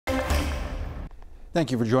Thank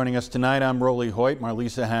you for joining us tonight. I'm Rolly Hoyt.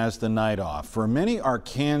 Marlisa has the night off. For many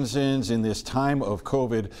Arkansans in this time of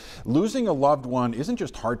COVID, losing a loved one isn't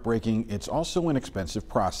just heartbreaking, it's also an expensive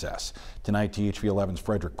process. Tonight, THV 11's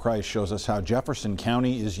Frederick Price shows us how Jefferson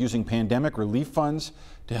County is using pandemic relief funds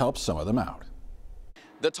to help some of them out.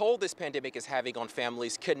 The toll this pandemic is having on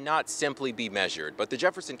families cannot simply be measured, but the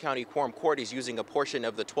Jefferson County Quorum Court is using a portion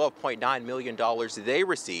of the $12.9 million they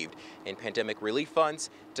received in pandemic relief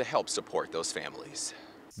funds to help support those families.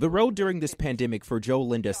 The road during this pandemic for Joe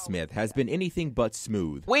Linda Smith has been anything but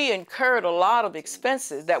smooth. We incurred a lot of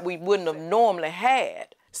expenses that we wouldn't have normally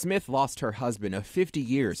had. Smith lost her husband of 50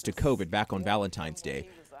 years to COVID back on Valentine's Day.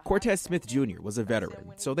 Cortez Smith Jr. was a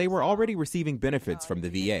veteran, so they were already receiving benefits from the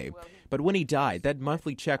VA. But when he died, that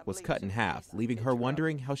monthly check was cut in half, leaving her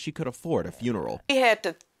wondering how she could afford a funeral. We had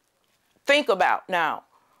to think about, now,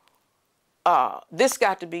 this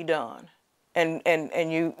got to be done. And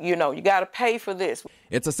you know, you got to pay for this.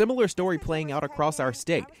 It's a similar story playing out across our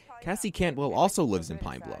state. Cassie Cantwell also lives in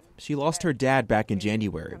Pine Bluff. She lost her dad back in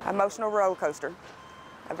January. Emotional roller coaster,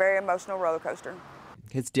 a very emotional roller coaster.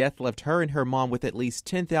 His death left her and her mom with at least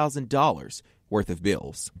 $10,000 worth of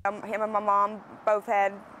bills. Him and my mom both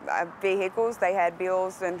had vehicles. They had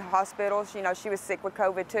bills in hospitals. You know, she was sick with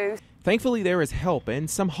COVID too. Thankfully, there is help and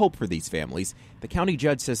some hope for these families. The county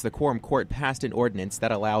judge says the Quorum Court passed an ordinance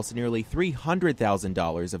that allows nearly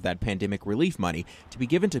 $300,000 of that pandemic relief money to be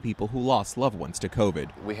given to people who lost loved ones to COVID.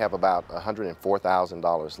 We have about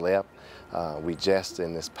 $104,000 left. We just,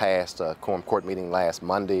 in this past Quorum Court meeting last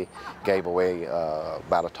Monday, gave away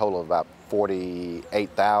about a total of about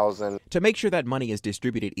 $48,000. To make sure that money is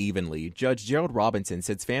distributed evenly, Judge Gerald Robinson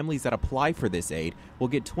says families that apply for this aid will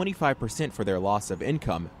get 25% for their loss of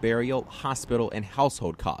income, burial, hospital, and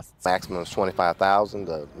household costs. Maximum is $25,000.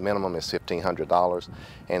 The minimum is $1,500.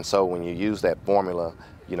 And so when you use that formula,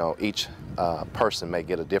 you know, each person may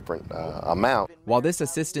get a different amount. While this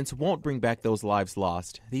assistance won't bring back those lives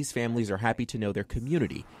lost, these families are happy to know their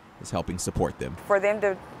community is helping support them. For them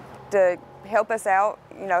to help us out,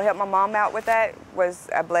 you know, help my mom out with that was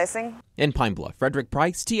a blessing. In Pine Bluff, Frederick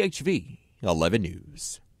Price, THV 11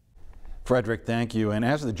 News. Frederick, thank you. And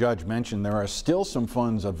as the judge mentioned, there are still some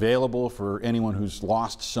funds available for anyone who's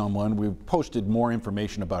lost someone. We've posted more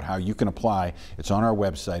information about how you can apply. It's on our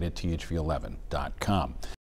website at thv11.com.